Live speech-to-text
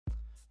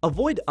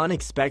Avoid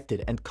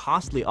unexpected and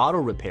costly auto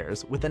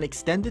repairs with an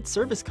extended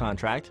service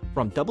contract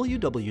from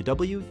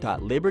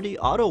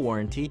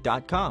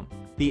www.libertyautowarranty.com.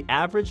 The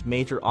average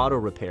major auto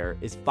repair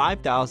is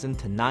 $5,000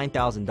 to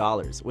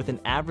 $9,000 with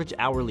an average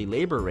hourly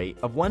labor rate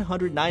of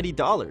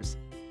 $190.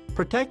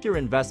 Protect your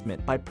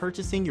investment by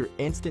purchasing your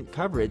instant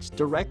coverage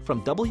direct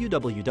from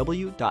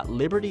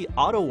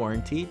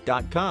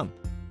www.libertyautowarranty.com.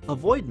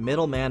 Avoid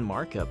middleman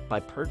markup by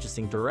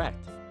purchasing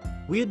direct.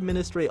 We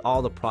administrate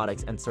all the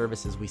products and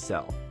services we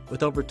sell.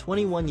 With over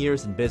 21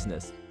 years in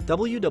business,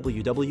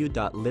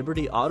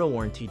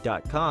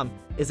 www.libertyautowarranty.com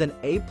is an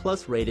A+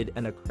 rated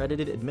and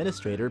accredited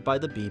administrator by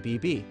the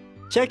BBB.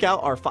 Check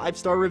out our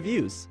 5-star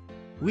reviews.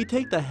 We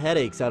take the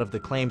headaches out of the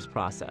claims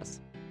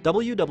process.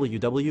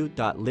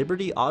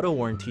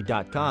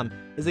 www.libertyautowarranty.com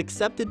is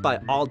accepted by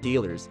all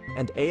dealers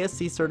and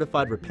ASC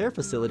certified repair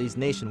facilities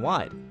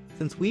nationwide,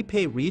 since we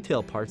pay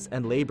retail parts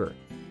and labor.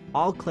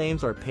 All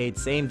claims are paid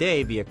same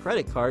day via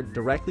credit card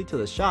directly to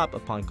the shop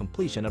upon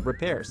completion of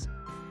repairs.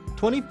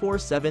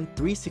 24/7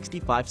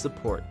 365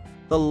 support.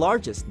 The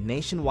largest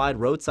nationwide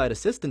roadside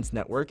assistance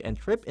network and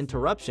trip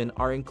interruption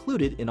are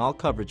included in all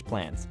coverage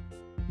plans.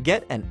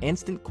 Get an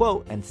instant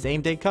quote and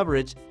same-day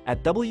coverage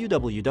at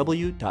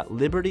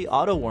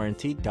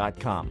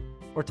www.libertyautowarranty.com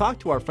or talk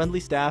to our friendly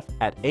staff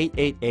at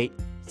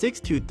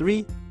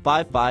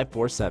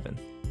 888-623-5547.